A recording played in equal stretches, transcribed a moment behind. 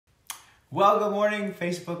Well, good morning,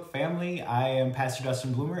 Facebook family. I am Pastor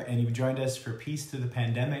Dustin Bloomer, and you've joined us for Peace Through the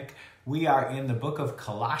Pandemic. We are in the book of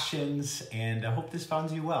Colossians, and I hope this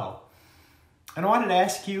finds you well. And I wanted to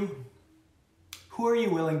ask you, who are you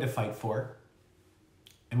willing to fight for?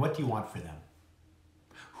 And what do you want for them?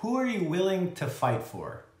 Who are you willing to fight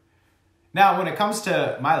for? Now, when it comes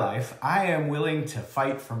to my life, I am willing to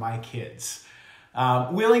fight for my kids.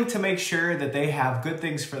 Willing to make sure that they have good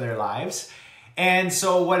things for their lives. And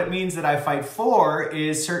so what it means that I fight for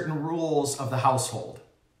is certain rules of the household.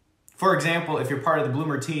 For example, if you're part of the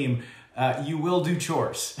Bloomer team, you will do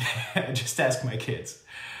chores. Just ask my kids.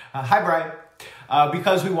 Hi, Brian.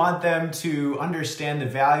 Because we want them to understand the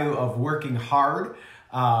value of working hard,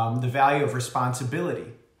 the value of responsibility.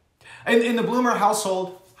 In the Bloomer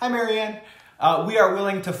household, hi, Marianne, we are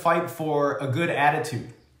willing to fight for a good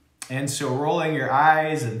attitude. And so rolling your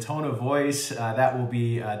eyes and tone of voice, that will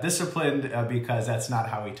be disciplined because that's not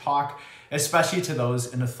how we talk, especially to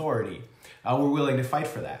those in authority. We're willing to fight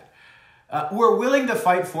for that. We're willing to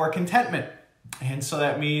fight for contentment. And so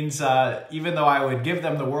that means even though I would give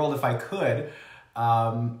them the world if I could,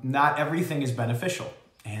 not everything is beneficial.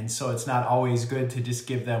 And so it's not always good to just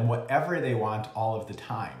give them whatever they want all of the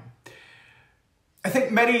time. I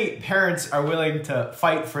think many parents are willing to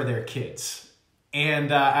fight for their kids.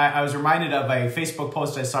 And I was reminded of a Facebook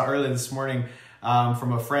post I saw earlier this morning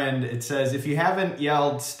from a friend. It says, if you haven't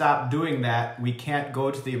yelled, stop doing that, we can't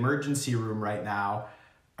go to the emergency room right now.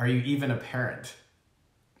 Are you even a parent?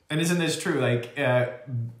 And isn't this true? Like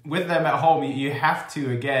with them at home, you have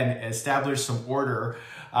to, again, establish some order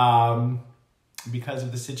because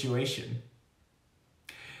of the situation.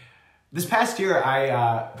 This past year,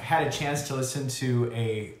 I had a chance to listen to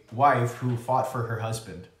a wife who fought for her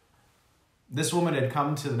husband. This woman had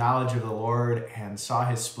come to the knowledge of the Lord and saw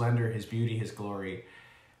his splendor, his beauty, his glory.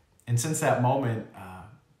 And since that moment,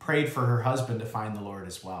 prayed for her husband to find the Lord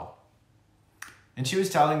as well. And she was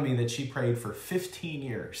telling me that she prayed for 15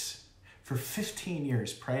 years. For 15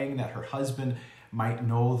 years, praying that her husband might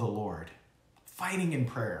know the Lord. Fighting in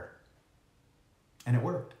prayer. And it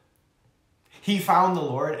worked. He found the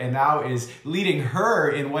Lord and now is leading her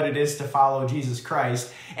in what it is to follow Jesus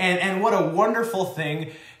Christ. And what a wonderful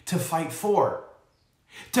thing to fight for.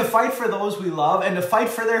 To fight for those we love and to fight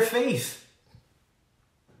for their faith.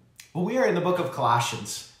 Well, we are in the book of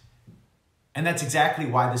Colossians, and that's exactly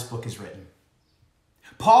why this book is written.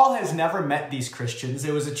 Paul has never met these Christians.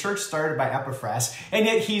 It was a church started by Epaphras, and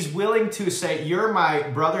yet he's willing to say, you're my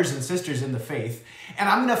brothers and sisters in the faith, and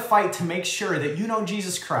I'm going to fight to make sure that you know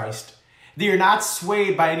Jesus Christ, that you're not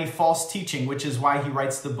swayed by any false teaching, which is why he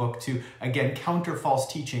writes the book to, again, counter false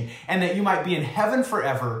teaching, and that you might be in heaven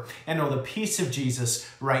forever and know the peace of Jesus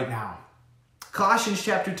right now. Colossians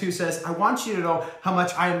chapter 2 says, I want you to know how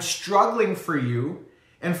much I am struggling for you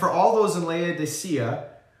and for all those in Laodicea,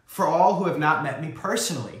 for all who have not met me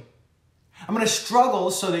personally. I'm going to struggle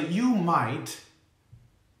so that you might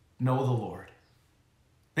know the Lord.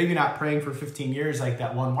 Maybe not praying for 15 years like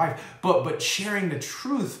that one wife, but sharing the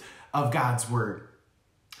truth of God's word.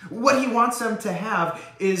 What he wants them to have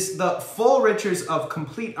is the full riches of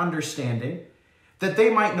complete understanding, that they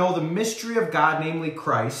might know the mystery of God, namely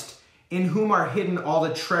Christ, in whom are hidden all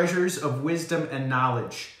the treasures of wisdom and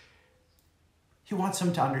knowledge. He wants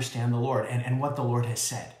them to understand the Lord and what the Lord has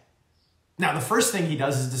said. Now, the first thing he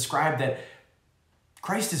does is describe that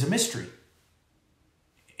Christ is a mystery.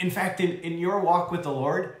 In fact, in your walk with the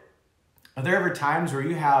Lord, are there ever times where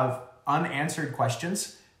you have unanswered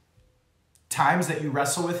questions? Times that you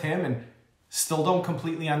wrestle with him and still don't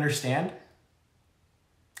completely understand?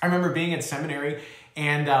 I remember being at seminary,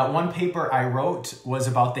 and one paper I wrote was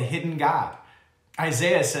about the hidden God.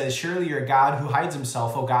 Isaiah says, surely you're a God who hides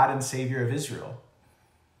himself, O God and Savior of Israel.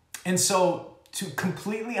 And so to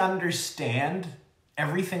completely understand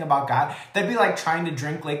everything about God, that'd be like trying to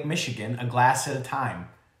drink Lake Michigan a glass at a time.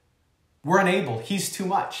 We're unable. He's too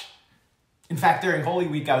much. In fact, during Holy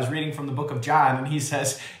Week, I was reading from the book of John, and he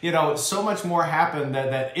says, so much more happened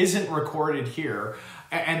that isn't recorded here.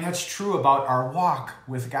 And that's true about our walk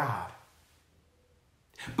with God.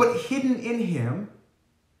 But hidden in him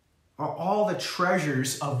are all the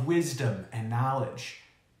treasures of wisdom and knowledge.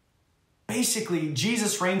 Basically,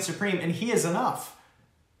 Jesus reigns supreme, and he is enough.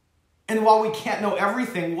 And while we can't know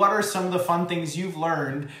everything, what are some of the fun things you've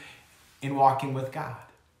learned in walking with God?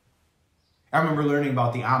 I remember learning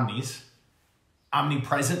about the omnis.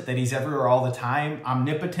 Omnipresent, that he's everywhere all the time.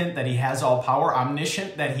 Omnipotent, that he has all power.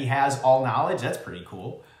 Omniscient, that he has all knowledge. That's pretty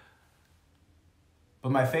cool.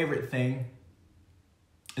 But my favorite thing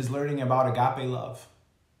is learning about agape love.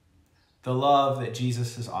 The love that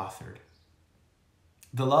Jesus has authored.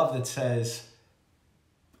 The love that says,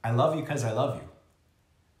 I love you because I love you.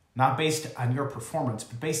 Not based on your performance,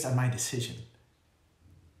 but based on my decision.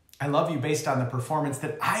 I love you based on the performance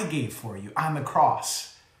that I gave for you on the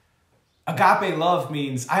cross. Agape love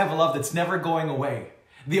means I have a love that's never going away.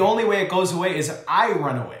 The only way it goes away is if I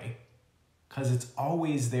run away, because it's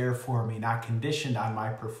always there for me, not conditioned on my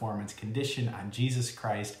performance, conditioned on Jesus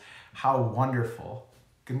Christ. How wonderful.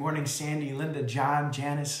 Good morning, Sandy, Linda, John,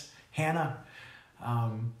 Janice, Hannah.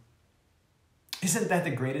 Isn't that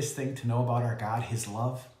the greatest thing to know about our God, his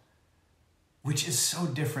love? Which is so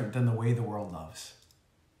different than the way the world loves.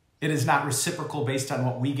 It is not reciprocal based on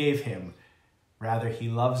what we gave him. Rather, he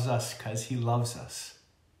loves us because he loves us.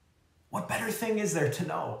 What better thing is there to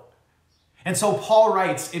know? And so Paul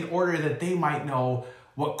writes in order that they might know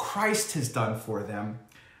what Christ has done for them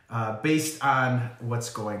based on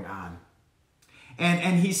what's going on.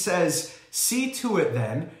 And he says, see to it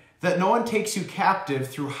then that no one takes you captive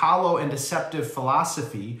through hollow and deceptive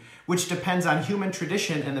philosophy, which depends on human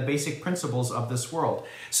tradition and the basic principles of this world.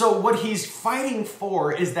 So what he's fighting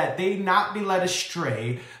for is that they not be led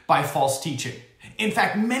astray by false teaching. In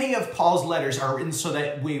fact, many of Paul's letters are written so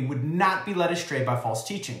that we would not be led astray by false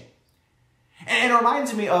teaching. And it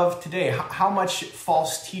reminds me of today, how much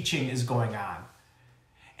false teaching is going on.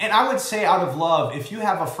 And I would say out of love, if you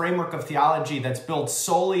have a framework of theology that's built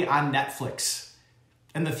solely on Netflix,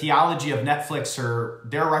 and the theology of Netflix or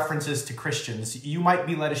their references to Christians, you might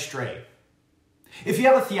be led astray. If you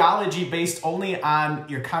have a theology based only on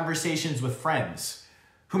your conversations with friends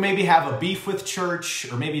who maybe have a beef with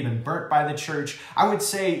church or maybe even burnt by the church, I would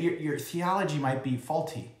say your theology might be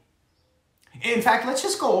faulty. In fact, let's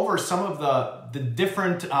just go over some of the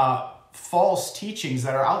different false teachings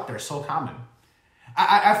that are out there so common.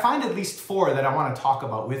 I find at least 4 that I want to talk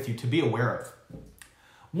about with you to be aware of.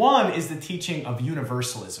 One is the teaching of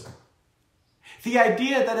universalism. The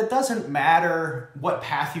idea that it doesn't matter what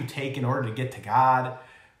path you take in order to get to God,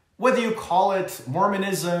 whether you call it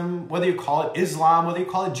Mormonism, whether you call it Islam, whether you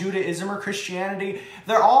call it Judaism or Christianity,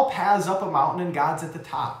 they're all paths up a mountain and God's at the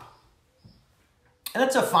top. And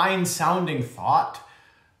that's a fine sounding thought.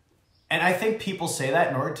 And I think people say that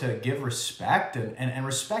in order to give respect, and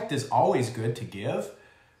respect is always good to give.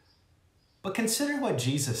 But consider what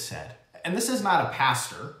Jesus said. And this is not a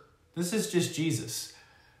pastor. This is just Jesus.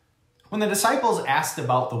 When the disciples asked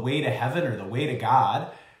about the way to heaven or the way to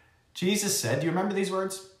God, Jesus said, do you remember these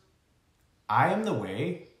words? I am the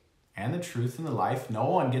way and the truth and the life.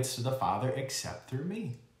 No one gets to the Father except through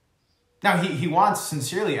me. Now, he wants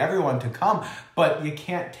sincerely everyone to come, but you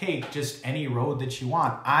can't take just any road that you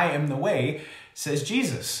want. I am the way, says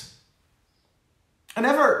Jesus.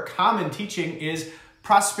 Another common teaching is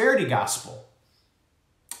prosperity gospel.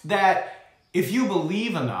 That if you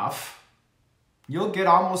believe enough, you'll get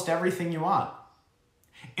almost everything you want.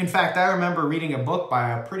 In fact, I remember reading a book by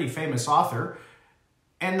a pretty famous author,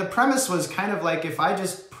 and the premise was kind of like, if I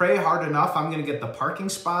just pray hard enough, I'm going to get the parking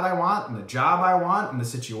spot I want, and the job I want, and the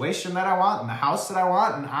situation that I want, and the house that I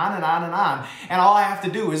want, and on and on and on. And all I have to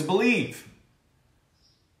do is believe.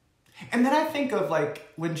 And then I think of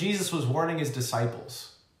like when Jesus was warning his disciples.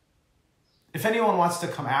 If anyone wants to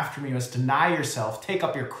come after me, you must deny yourself, take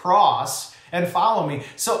up your cross, and follow me.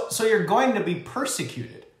 So you're going to be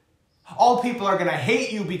persecuted. All people are going to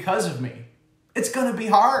hate you because of me. It's going to be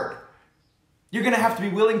hard. You're going to have to be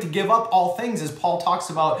willing to give up all things, as Paul talks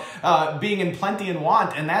about being in plenty and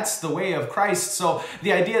want, and that's the way of Christ. So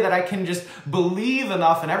the idea that I can just believe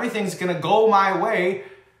enough and everything's going to go my way,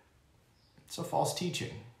 it's a false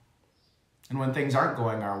teaching. And when things aren't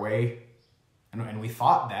going our way, and we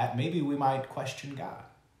thought that, maybe we might question God.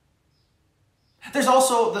 There's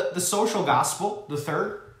also the social gospel, the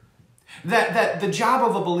third, that the job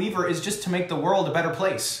of a believer is just to make the world a better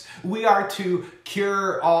place. We are to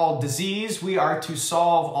cure all disease. We are to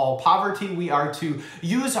solve all poverty. We are to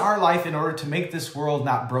use our life in order to make this world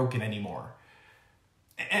not broken anymore.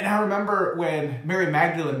 And I remember when Mary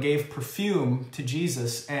Magdalene gave perfume to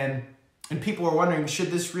Jesus, and people were wondering, should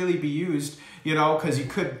this really be used? Because you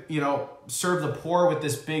could, serve the poor with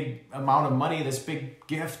this big amount of money, this big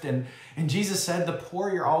gift. And Jesus said, the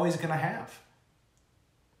poor you're always going to have.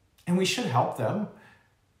 And we should help them.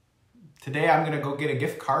 Today, I'm going to go get a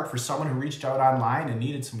gift card for someone who reached out online and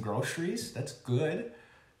needed some groceries. That's good.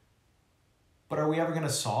 But are we ever going to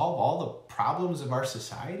solve all the problems of our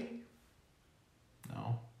society?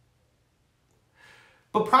 No.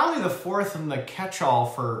 But probably the fourth and the catch-all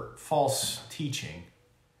for false teaching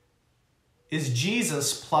is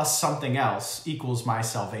Jesus plus something else equals my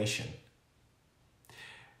salvation.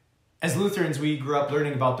 As Lutherans, we grew up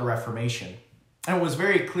learning about the Reformation. And what was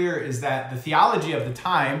very clear is that the theology of the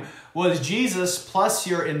time was Jesus plus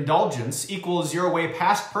your indulgence equals your way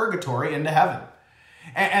past purgatory into heaven.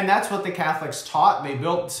 And that's what the Catholics taught. They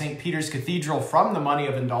built St. Peter's Cathedral from the money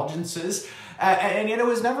of indulgences, and yet it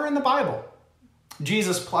was never in the Bible.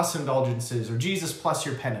 Jesus plus indulgences or Jesus plus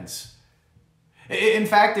your penance. In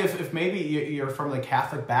fact, if maybe you're from the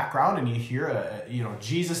Catholic background and you hear,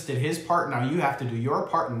 Jesus did his part, now you have to do your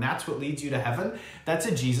part, and that's what leads you to heaven, that's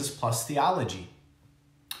a Jesus plus theology.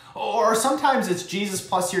 Or sometimes it's Jesus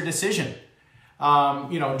plus your decision.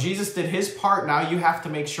 Jesus did his part, now you have to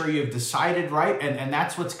make sure you've decided right, and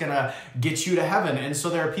that's what's going to get you to heaven. And so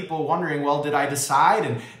there are people wondering, well, did I decide,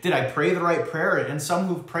 and did I pray the right prayer? And some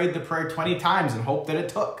who've prayed the prayer 20 times and hoped that it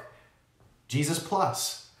took. Jesus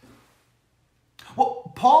plus.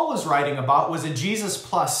 What Paul was writing about was a Jesus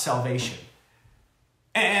plus salvation.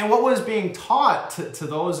 And what was being taught to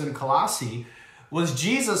those in Colossae was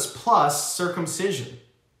Jesus plus circumcision.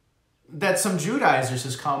 That some Judaizers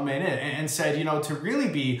has come in and said, to really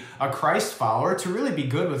be a Christ follower, to really be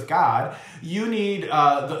good with God, you need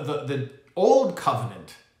the old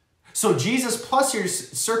covenant. So Jesus plus your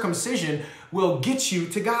circumcision will get you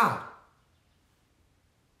to God.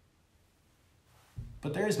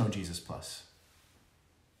 But there is no Jesus plus.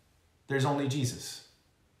 There's only Jesus.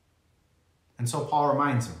 And so Paul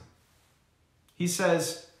reminds him. He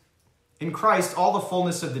says, in Christ, all the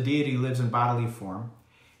fullness of the deity lives in bodily form.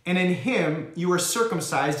 And in him you are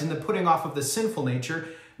circumcised in the putting off of the sinful nature,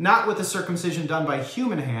 not with the circumcision done by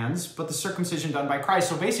human hands, but the circumcision done by Christ.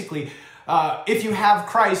 So basically, if you have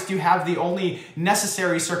Christ, you have the only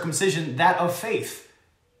necessary circumcision, that of faith.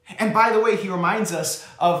 And by the way, he reminds us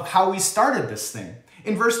of how we started this thing.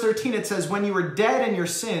 In verse 13, it says, when you were dead in your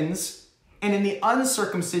sins and in the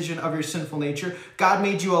uncircumcision of your sinful nature, God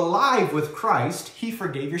made you alive with Christ. He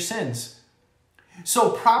forgave your sins. So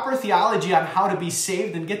proper theology on how to be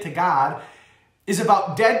saved and get to God is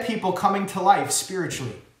about dead people coming to life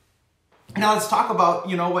spiritually. Now let's talk about,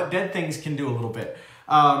 what dead things can do a little bit.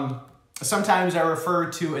 Sometimes I refer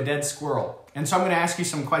to a dead squirrel. And so I'm going to ask you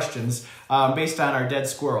some questions based on our dead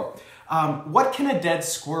squirrel. What can a dead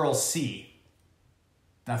squirrel see?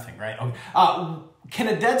 Nothing, right? Okay. Can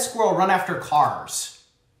a dead squirrel run after cars?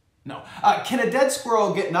 No. Can a dead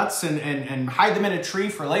squirrel get nuts and hide them in a tree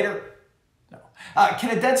for later? No.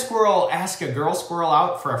 Can a dead squirrel ask a girl squirrel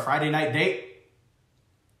out for a Friday night date?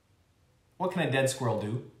 What can a dead squirrel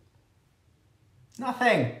do?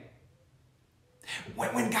 Nothing.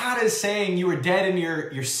 When God is saying you were dead in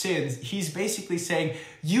your sins, he's basically saying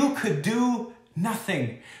you could do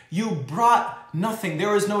nothing. You brought nothing.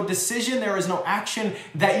 There was no decision, there was no action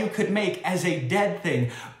that you could make as a dead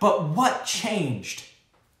thing. But what changed?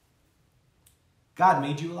 God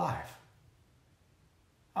made you alive.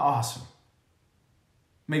 How awesome.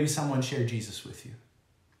 Maybe someone shared Jesus with you.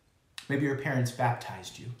 Maybe your parents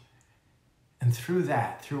baptized you. And through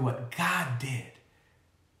that, through what God did,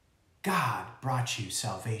 God brought you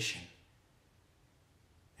salvation.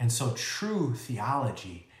 And so true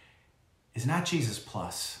theology is not Jesus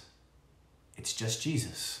plus. It's just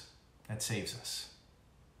Jesus that saves us.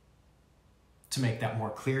 To make that more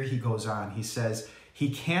clear, he goes on. He says, he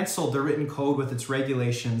canceled the written code with its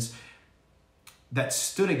regulations that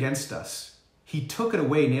stood against us. He took it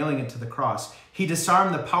away, nailing it to the cross. He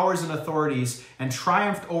disarmed the powers and authorities and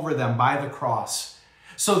triumphed over them by the cross.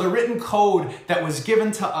 So the written code that was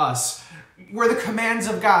given to us were the commands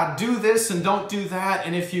of God. Do this and don't do that.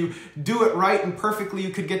 And if you do it right and perfectly,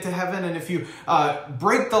 you could get to heaven. And if you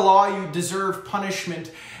break the law, you deserve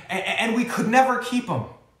punishment. And we could never keep them.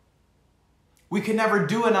 We could never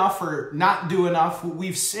do enough or not do enough.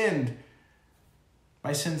 We've sinned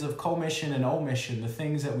by sins of commission and omission, the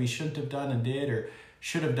things that we shouldn't have done and did, or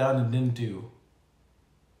should have done and didn't do.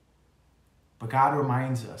 But God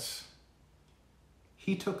reminds us,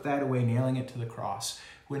 he took that away, nailing it to the cross.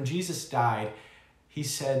 When Jesus died, he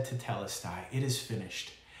said to Telestai, it is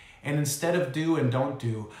finished. And instead of do and don't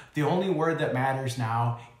do, the only word that matters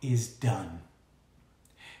now is done.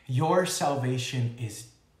 Your salvation is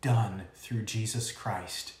done through Jesus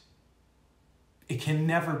Christ. It can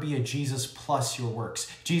never be a Jesus plus your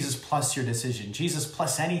works, Jesus plus your decision, Jesus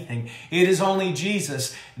plus anything. It is only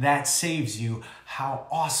Jesus that saves you. How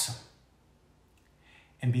awesome.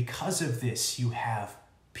 And because of this, you have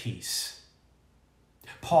peace.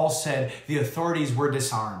 Paul said the authorities were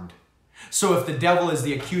disarmed. So if the devil is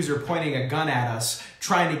the accuser pointing a gun at us,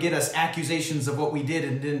 trying to get us accusations of what we did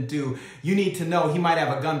and didn't do, you need to know he might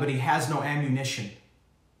have a gun, but he has no ammunition.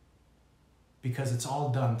 Because it's all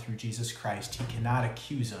done through Jesus Christ. He cannot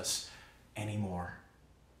accuse us anymore.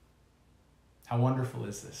 How wonderful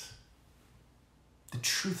is this? The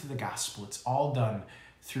truth of the gospel, it's all done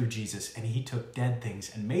through Jesus, and he took dead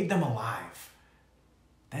things and made them alive.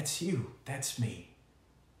 That's you. That's me.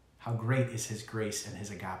 How great is his grace and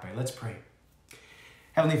his agape. Let's pray.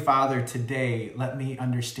 Heavenly Father, today, let me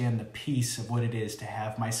understand the peace of what it is to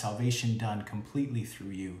have my salvation done completely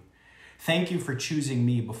through you. Thank you for choosing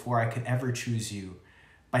me before I could ever choose you,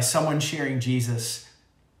 by someone sharing Jesus,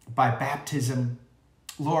 by baptism.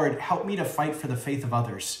 Lord, help me to fight for the faith of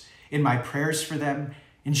others, in my prayers for them,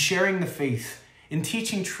 in sharing the faith, in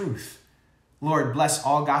teaching truth. Lord, bless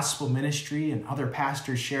all gospel ministry and other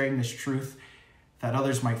pastors sharing this truth, that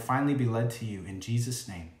others might finally be led to you. In Jesus'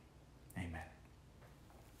 name, amen.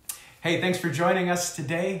 Hey, thanks for joining us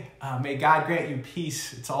today. May God grant you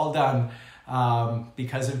peace. It's all done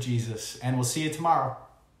because of Jesus. And we'll see you tomorrow.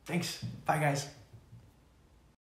 Thanks. Bye, guys.